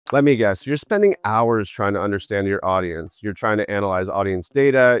Let me guess, you're spending hours trying to understand your audience. You're trying to analyze audience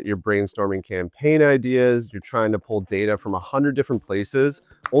data, you're brainstorming campaign ideas, you're trying to pull data from 100 different places,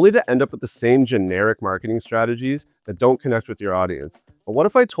 only to end up with the same generic marketing strategies that don't connect with your audience. But what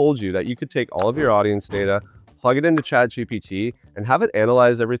if I told you that you could take all of your audience data, plug it into ChatGPT, and have it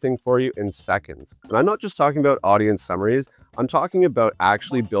analyze everything for you in seconds? And I'm not just talking about audience summaries, I'm talking about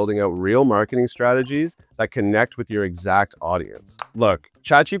actually building out real marketing strategies that connect with your exact audience. Look,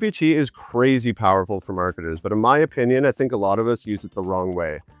 ChatGPT is crazy powerful for marketers, but in my opinion, I think a lot of us use it the wrong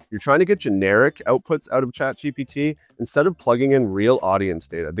way. You're trying to get generic outputs out of ChatGPT instead of plugging in real audience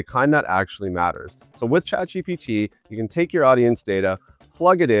data, the kind that actually matters. So with ChatGPT, you can take your audience data,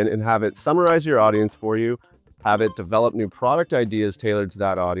 plug it in, and have it summarize your audience for you, have it develop new product ideas tailored to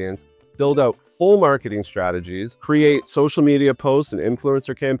that audience, build out full marketing strategies, create social media posts and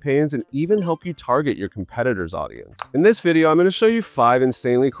influencer campaigns, and even help you target your competitors' audience. In this video, I'm going to show you 5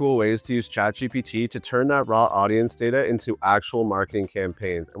 insanely cool ways to use ChatGPT to turn that raw audience data into actual marketing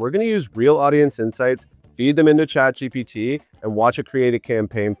campaigns. And we're going to use real audience insights, feed them into ChatGPT, and watch it create a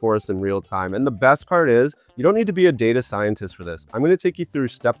campaign for us in real time. And the best part is, you don't need to be a data scientist for this. I'm going to take you through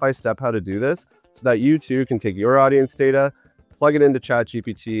step-by-step how to do this so that you too can take your audience data, plug it into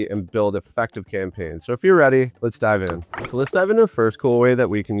ChatGPT, and build effective campaigns. So if you're ready, let's dive in. So let's dive into the first cool way that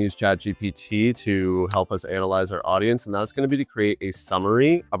we can use ChatGPT to help us analyze our audience, and that's going to be to create a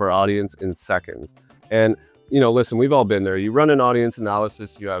summary of our audience in seconds. And listen, we've all been there. You run an audience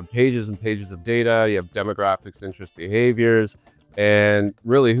analysis, you have pages and pages of data, you have demographics, interests, behaviors, and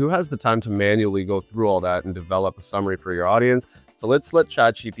really, who has the time to manually go through all that and develop a summary for your audience? So let's let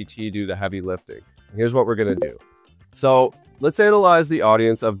ChatGPT do the heavy lifting. And here's what we're going to do. So let's analyze the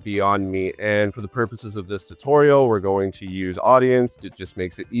audience of Beyond Meat, and for the purposes of this tutorial, we're going to use Audience. It just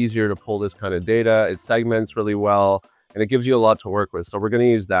makes it easier to pull this kind of data. It segments really well, and it gives you a lot to work with. So we're going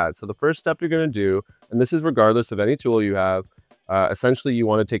to use that. So the first step you're going to do, and this is regardless of any tool you have, essentially you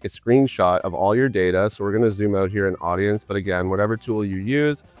want to take a screenshot of all your data. So we're going to zoom out here in Audience, but again, whatever tool you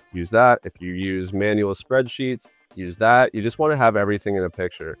use that. If you use manual spreadsheets, use that. You just want to have everything in a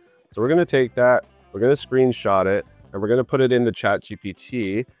picture. So we're going to take that, we're going to screenshot it, and we're going to put it into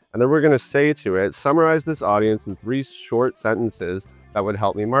ChatGPT, and then we're going to say to it, summarize this audience in 3 short sentences that would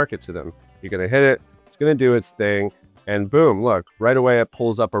help me market to them. You're going to hit it, it's going to do its thing, and boom, look, right away it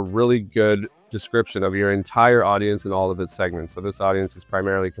pulls up a really good description of your entire audience and all of its segments. So this audience is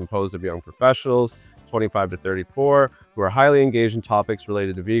primarily composed of young professionals, 25 to 34, who are highly engaged in topics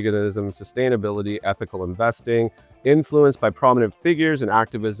related to veganism, sustainability, ethical investing, influenced by prominent figures in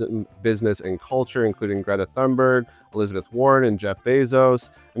activism, business, and culture, including Greta Thunberg, Elizabeth Warren, and Jeff Bezos.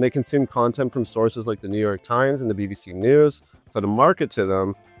 And they consume content from sources like the New York Times and the BBC News. So to market to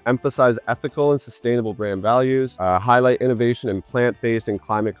them, emphasize ethical and sustainable brand values, highlight innovation in plant-based and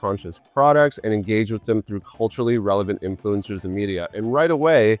climate-conscious products, and engage with them through culturally relevant influencers and media. And right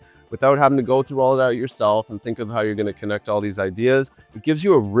away, without having to go through all of that yourself and think of how you're going to connect all these ideas, it gives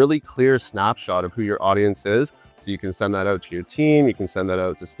you a really clear snapshot of who your audience is. So you can send that out to your team, you can send that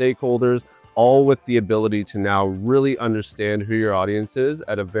out to stakeholders, all with the ability to now really understand who your audience is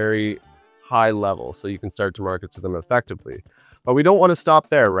at a very high level, so you can start to market to them effectively. But we don't want to stop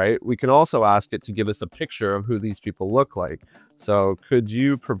there, right? We can also ask it to give us a picture of who these people look like. So could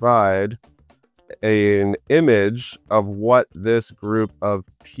you provide an image of what this group of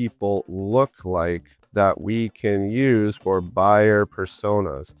people look like that we can use for buyer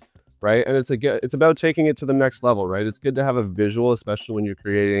personas, right? And it's about taking it to the next level, right? It's good to have a visual, especially when you're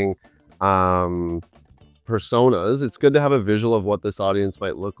creating personas. It's good to have a visual of what this audience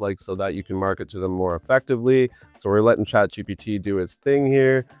might look like so that you can market to them more effectively. So we're letting ChatGPT do its thing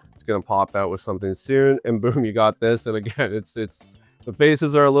here. It's going to pop out with something soon, and boom, you got this. And again, it's the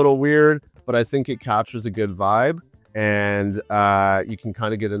faces are a little weird, but I think it captures a good vibe, and you can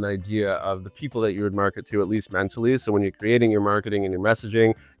kind of get an idea of the people that you would market to, at least mentally. So when you're creating your marketing and your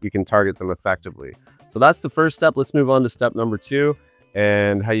messaging, you can target them effectively. So that's the first step. Let's move on to step number 2,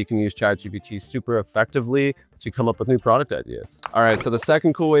 and how you can use ChatGPT super effectively to come up with new product ideas. All right, so the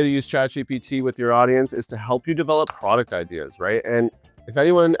second cool way to use ChatGPT with your audience is to help you develop product ideas, right? And if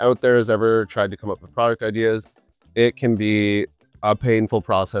anyone out there has ever tried to come up with product ideas, it can be a painful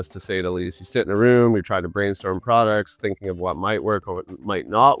process, to say the least. You sit in a room, you try to brainstorm products, thinking of what might work or what might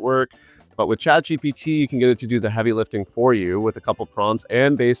not work. But with ChatGPT, you can get it to do the heavy lifting for you with a couple prompts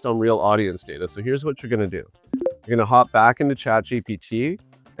and based on real audience data. So here's what you're going to do. You're going to hop back into ChatGPT,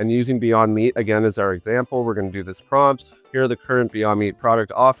 and using Beyond Meat again as our example, we're going to do this prompt. Here are the current Beyond Meat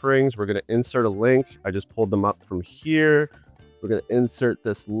product offerings. We're going to insert a link. I just pulled them up from here. We're going to insert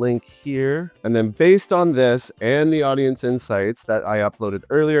this link here. And then based on this and the audience insights that I uploaded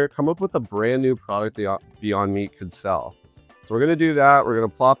earlier, come up with a brand new product the Beyond Meat could sell. So we're going to do that. We're going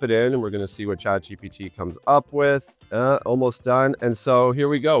to plop it in and we're going to see what ChatGPT comes up with. Almost done. And so here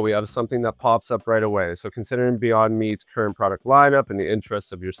we go. We have something that pops up right away. So considering Beyond Meat's current product lineup and the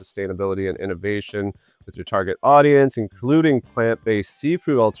interests of your sustainability and innovation with your target audience, including plant-based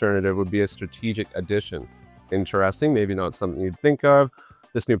seafood alternative would be a strategic addition. Interesting, maybe not something you'd think of.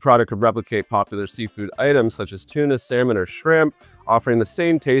 This new product could replicate popular seafood items such as tuna, salmon, or shrimp, offering the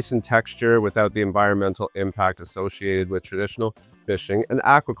same taste and texture without the environmental impact associated with traditional fishing and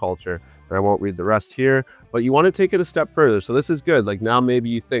aquaculture. And I won't read the rest here, but you want to take it a step further. So this is good. Like now maybe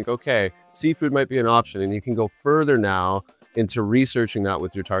you think, okay, seafood might be an option, and you can go further now into researching that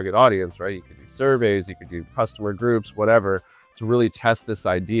with your target audience, right? You could do surveys, you could do customer groups, whatever, to really test this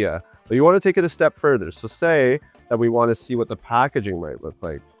idea. But you want to take it a step further. So say that we want to see what the packaging might look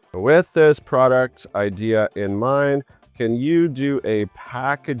like. With this product idea in mind, can you do a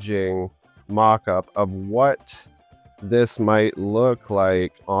packaging mock-up of what this might look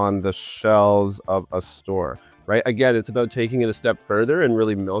like on the shelves of a store, right? Again, it's about taking it a step further and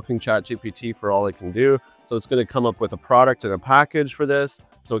really milking ChatGPT for all it can do. So it's going to come up with a product and a package for this.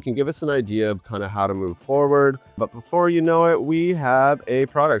 So it can give us an idea of kind of how to move forward. But before you know it, we have a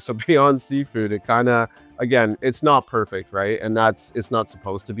product. So Beyond Seafood, it kind of, again, it's not perfect, right? And it's not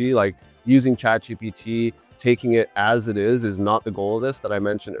supposed to be. Like using ChatGPT, taking it as it is not the goal of this that I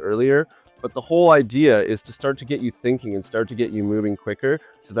mentioned earlier. But the whole idea is to start to get you thinking and start to get you moving quicker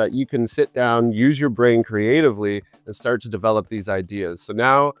so that you can sit down, use your brain creatively, and start to develop these ideas. So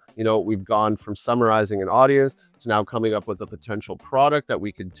now, you know, we've gone from summarizing an audience to now coming up with a potential product that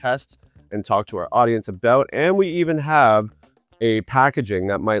we could test and talk to our audience about. And we even have a packaging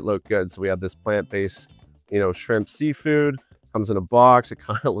that might look good. So we have this plant-based, you know, shrimp seafood, comes in a box. It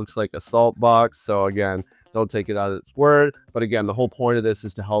kind of looks like a salt box. So again, don't take it at its word. But again, the whole point of this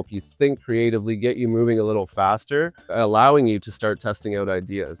is to help you think creatively, get you moving a little faster, allowing you to start testing out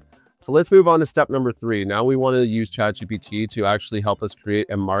ideas. So let's move on to step number 3. Now we want to use ChatGPT to actually help us create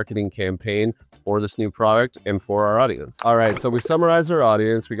a marketing campaign for this new product and for our audience. All right, so we summarized our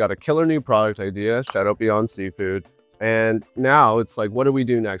audience. We got a killer new product idea, shout out Beyond Seafood. And now it's like, what do we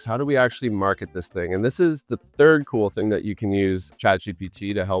do next? How do we actually market this thing? And this is the third cool thing that you can use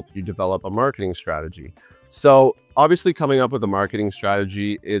ChatGPT to help you develop a marketing strategy. So obviously coming up with a marketing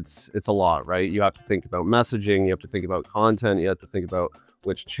strategy, it's a lot, right? You have to think about messaging, you have to think about content, you have to think about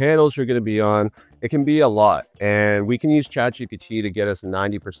which channels you're going to be on. It can be a lot. And we can use ChatGPT to get us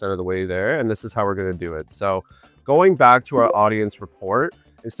 90% of the way there. And this is how we're going to do it. So going back to our audience report,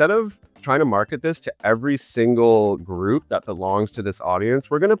 instead of trying to market this to every single group that belongs to this audience,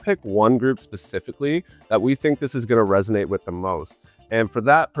 we're going to pick one group specifically that we think this is going to resonate with the most. And for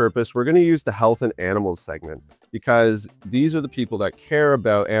that purpose, we're going to use the health and animals segment, because these are the people that care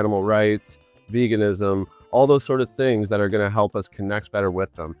about animal rights, veganism, all those sort of things that are going to help us connect better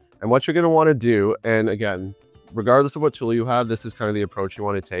with them. And what you're going to want to do, and again, regardless of what tool you have, this is kind of the approach you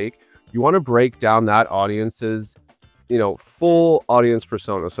want to take. You want to break down that audience's, you know, full audience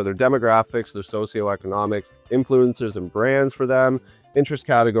persona. So their demographics, their socioeconomics, influencers and brands for them, interest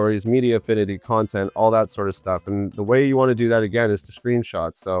categories, media affinity, content, all that sort of stuff. And the way you want to do that, again, is to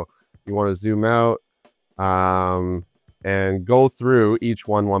screenshot. So you want to zoom out and go through each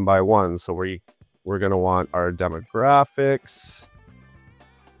one by one. So we're going to want our demographics.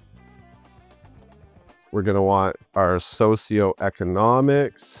 We're going to want our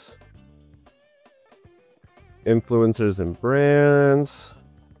socioeconomics, influencers and brands.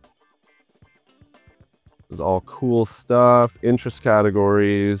 This is all cool stuff. Interest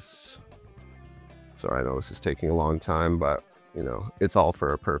categories. Sorry, I know this is taking a long time, but you know, it's all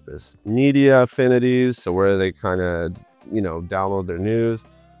for a purpose. Media affinities, so where they kind of, you know, download their news.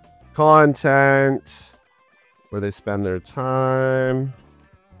 Content, where they spend their time.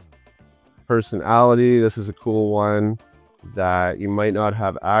 Personality, this is a cool one that you might not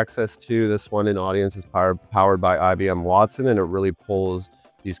have access to. This one in Audience is powered by IBM Watson, and it really pulls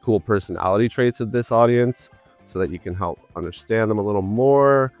these cool personality traits of this audience so that you can help understand them a little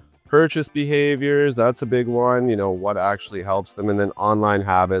more. Purchase behaviors, that's a big one, you know, what actually helps them. And then online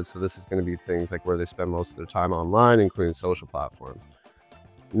habits, so this is going to be things like where they spend most of their time online, including social platforms.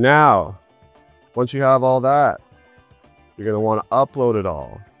 Now, once you have all that, you're going to want to upload it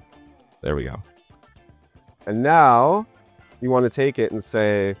all. There we go. And now you want to take it and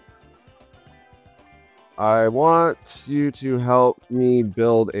say, I want you to help me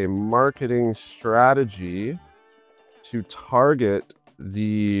build a marketing strategy to target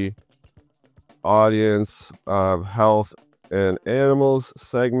the audience of health and animals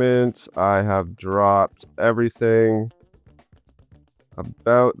segment. I have dropped everything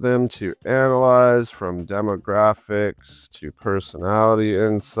about them to analyze, from demographics to personality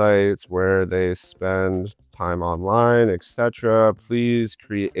insights, where they spend time online, etc. Please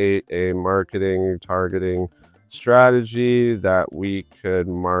create a marketing targeting strategy that we could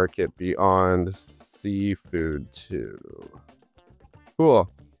market beyond seafood too.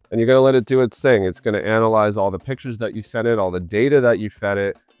 Cool. And you're going to let it do its thing. It's going to analyze all the pictures that you sent it, all the data that you fed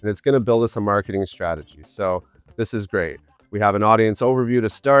it, and it's going to build us a marketing strategy. So this is great. We have an audience overview to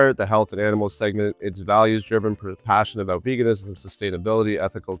start, the health and animals segment. It's values driven, passionate about veganism, sustainability,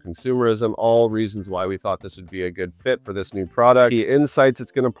 ethical consumerism, all reasons why we thought this would be a good fit for this new product. Key insights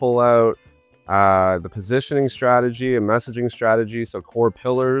it's going to pull out, the positioning strategy and messaging strategy. So core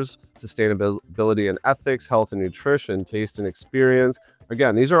pillars, sustainability and ethics, health and nutrition, taste and experience.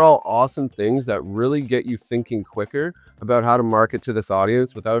 Again, these are all awesome things that really get you thinking quicker about how to market to this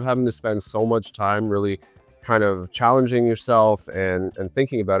audience without having to spend so much time really kind of challenging yourself and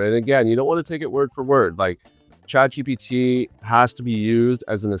thinking about it. And again, you don't want to take it word for word. Like, ChatGPT has to be used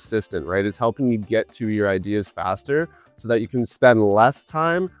as an assistant, right? It's helping you get to your ideas faster so that you can spend less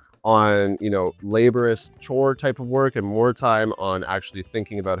time on, laborious chore type of work and more time on actually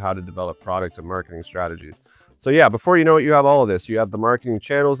thinking about how to develop product and marketing strategies. So yeah, before you know it, you have all of this. You have the marketing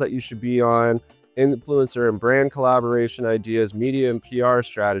channels that you should be on, influencer and brand collaboration ideas, media and PR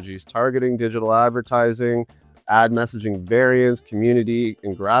strategies, targeting, digital advertising, ad messaging variants, community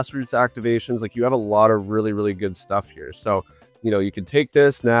and grassroots activations. Like, you have a lot of really, really good stuff here. So, you can take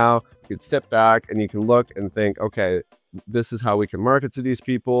this now, you can step back and you can look and think, okay, this is how we can market to these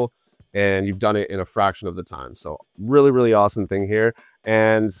people. And you've done it in a fraction of the time. So really, really awesome thing here.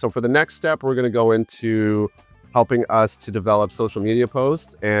 And so for the next step, we're going to go into helping us to develop social media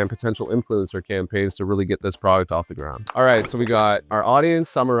posts and potential influencer campaigns to really get this product off the ground. All right, so we got our audience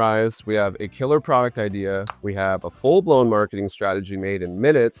summarized. We have a killer product idea. We have a full-blown marketing strategy made in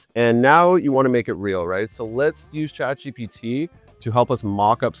minutes. And now you want to make it real, right? So let's use ChatGPT to help us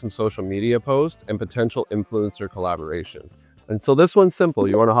mock up some social media posts and potential influencer collaborations. And so this one's simple.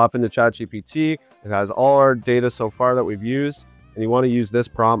 You want to hop into ChatGPT. It has all our data so far that we've used. And you want to use this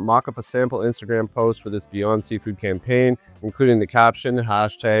prompt, mock up a sample Instagram post for this Beyond Seafood campaign, including the caption,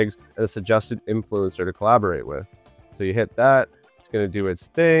 hashtags, and a suggested influencer to collaborate with. So you hit that, it's going to do its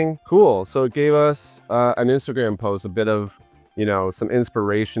thing. Cool. So it gave us an Instagram post, a bit of, some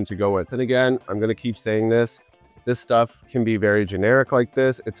inspiration to go with. And again, I'm going to keep saying this. This stuff can be very generic like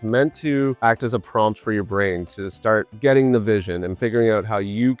this. It's meant to act as a prompt for your brain to start getting the vision and figuring out how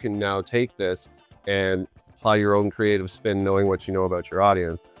you can now take this and apply your own creative spin, knowing what you know about your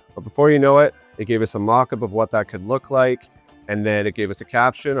audience. But before you know it, it gave us a mock-up of what that could look like. And then it gave us a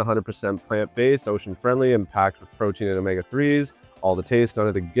caption, 100% plant-based, ocean-friendly, and packed with protein and omega-3s, all the taste, none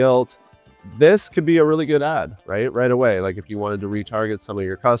of the guilt. This could be a really good ad, right away. Like, if you wanted to retarget some of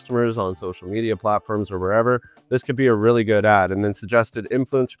your customers on social media platforms or wherever, this could be a really good ad. And then suggested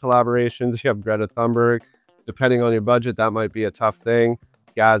influencer collaborations. You have Greta Thunberg. Depending on your budget, that might be a tough thing.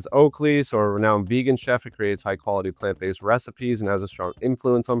 Gaz Oakley, so a renowned vegan chef who creates high-quality plant-based recipes and has a strong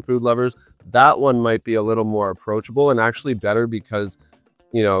influence on food lovers. That one might be a little more approachable and actually better because,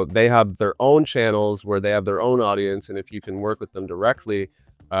 they have their own channels where they have their own audience. And if you can work with them directly,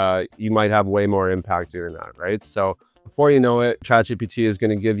 you might have way more impact doing that, right? So before you know it, ChatGPT is going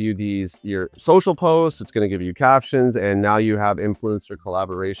to give you your social posts. It's going to give you captions, and now you have influencer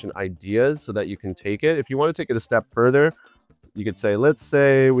collaboration ideas so that you can take it. If you want to take it a step further, you could say, let's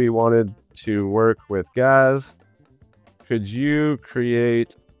say we wanted to work with Gaz. Could you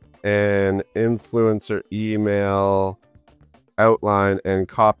create an influencer email outline and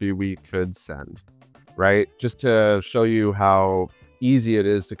copy we could send, right? Just to show you how easy it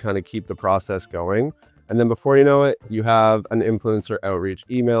is to kind of keep the process going. And then before you know it, you have an influencer outreach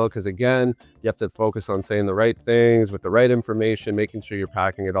email, because again, you have to focus on saying the right things with the right information, making sure you're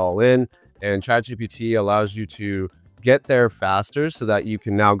packing it all in. And ChatGPT allows you to get there faster so that you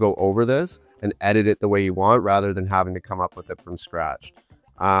can now go over this and edit it the way you want rather than having to come up with it from scratch.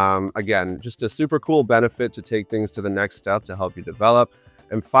 Again, just a super cool benefit to take things to the next step to help you develop.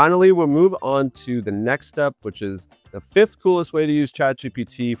 And finally, we'll move on to the next step, which is the fifth coolest way to use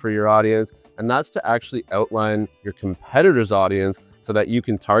ChatGPT for your audience. And that's to actually outline your competitor's audience so that you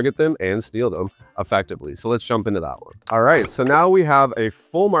can target them and steal them effectively. So let's jump into that one. All right, so now we have a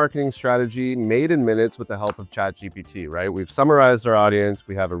full marketing strategy made in minutes with the help of ChatGPT, right? We've summarized our audience.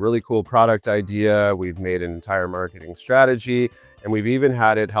 We have a really cool product idea. We've made an entire marketing strategy, and we've even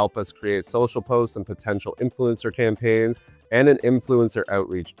had it help us create social posts and potential influencer campaigns and an influencer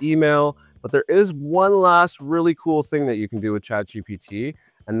outreach email. But there is one last really cool thing that you can do with ChatGPT,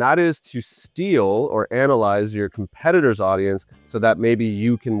 and that is to steal or analyze your competitor's audience so that maybe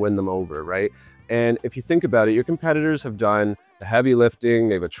you can win them over, right? And if you think about it, your competitors have done the heavy lifting,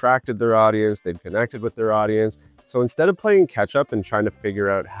 they've attracted their audience, they've connected with their audience. So instead of playing catch up and trying to figure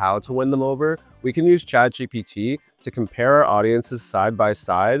out how to win them over, we can use ChatGPT to compare our audiences side by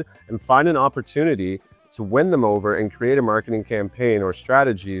side and find an opportunity to win them over and create a marketing campaign or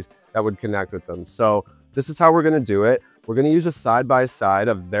strategies that would connect with them. So this is how we're going to do it. We're going to use a side by side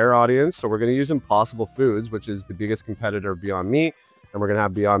of their audience. So we're going to use Impossible Foods, which is the biggest competitor of Beyond Meat. And we're going to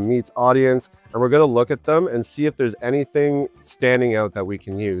have Beyond Meat's audience, and we're going to look at them and see if there's anything standing out that we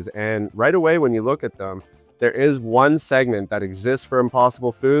can use. And right away, when you look at them, there is one segment that exists for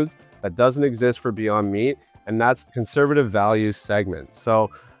Impossible Foods that doesn't exist for Beyond Meat, and that's the conservative values segment. So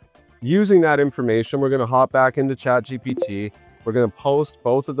using that information, we're going to hop back into ChatGPT. We're going to post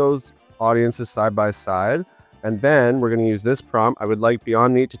both of those audiences side by side. And then we're going to use this prompt. I would like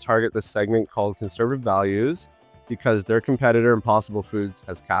Beyond Meat to target this segment called conservative values because their competitor Impossible Foods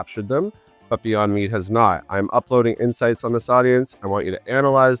has captured them, but Beyond Meat has not. I'm uploading insights on this audience. I want you to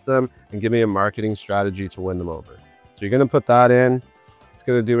analyze them and give me a marketing strategy to win them over. So you're going to put that in. It's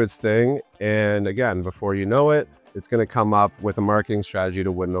going to do its thing. And again, before you know it, it's going to come up with a marketing strategy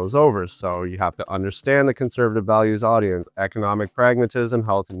to win those over. So you have to understand the conservative values audience, economic pragmatism,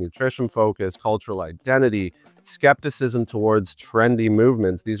 health and nutrition focus, cultural identity, skepticism towards trendy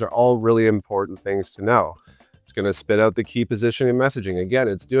movements. These are all really important things to know. It's going to spit out the key positioning and messaging. Again,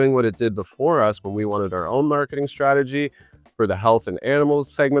 it's doing what it did before us when we wanted our own marketing strategy for the health and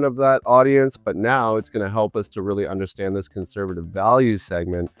animals segment of that audience. But now it's going to help us to really understand this conservative values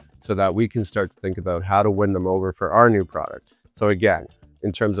segment so that we can start to think about how to win them over for our new product. So again,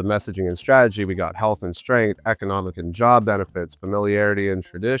 in terms of messaging and strategy, we got health and strength, economic and job benefits, familiarity and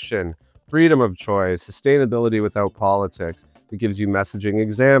tradition, freedom of choice, sustainability without politics. It gives you messaging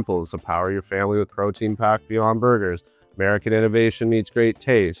examples. So power your family with protein-packed Beyond Burgers. American innovation meets great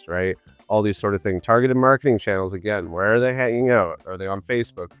taste, right? All these sort of things. Targeted marketing channels, again, where are they hanging out? Are they on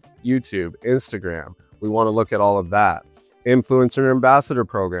Facebook, YouTube, Instagram? We want to look at all of that. Influencer and ambassador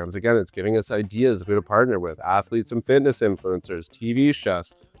programs. Again, it's giving us ideas of who to partner with. Athletes and fitness influencers, TV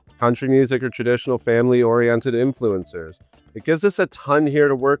chefs, country music or traditional family-oriented influencers. It gives us a ton here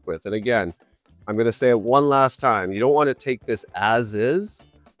to work with. And again, I'm going to say it one last time. You don't want to take this as is,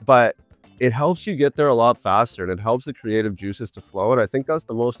 but it helps you get there a lot faster and it helps the creative juices to flow. And I think that's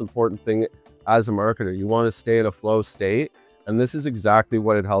the most important thing as a marketer. You want to stay in a flow state. And this is exactly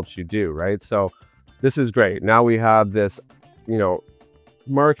what it helps you do, right? So this is great. Now we have this,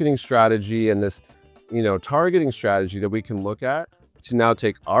 marketing strategy and this, targeting strategy that we can look at to now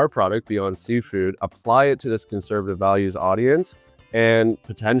take our product Beyond Seafood, apply it to this conservative values audience, and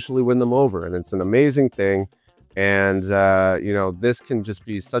potentially win them over. And it's an amazing thing. And, this can just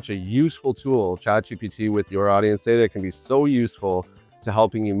be such a useful tool. ChatGPT with your audience data can be so useful to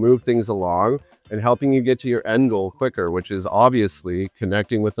helping you move things along and helping you get to your end goal quicker, which is obviously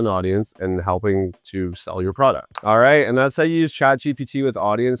connecting with an audience and helping to sell your product. All right. And that's how you use ChatGPT with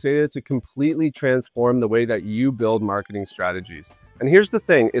audience data to completely transform the way that you build marketing strategies. And here's the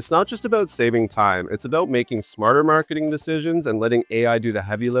thing, it's not just about saving time, it's about making smarter marketing decisions and letting AI do the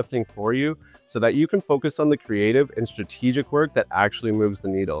heavy lifting for you so that you can focus on the creative and strategic work that actually moves the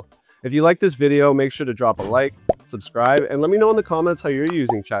needle. If you like this video, make sure to drop a like, subscribe, and let me know in the comments how you're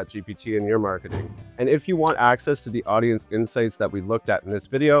using ChatGPT in your marketing. And if you want access to the audience insights that we looked at in this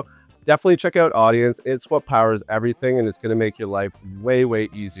video, definitely check out Audience. It's what powers everything, and it's going to make your life way, way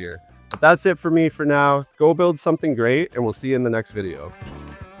easier. But that's it for me for now. Go build something great, and we'll see you in the next video.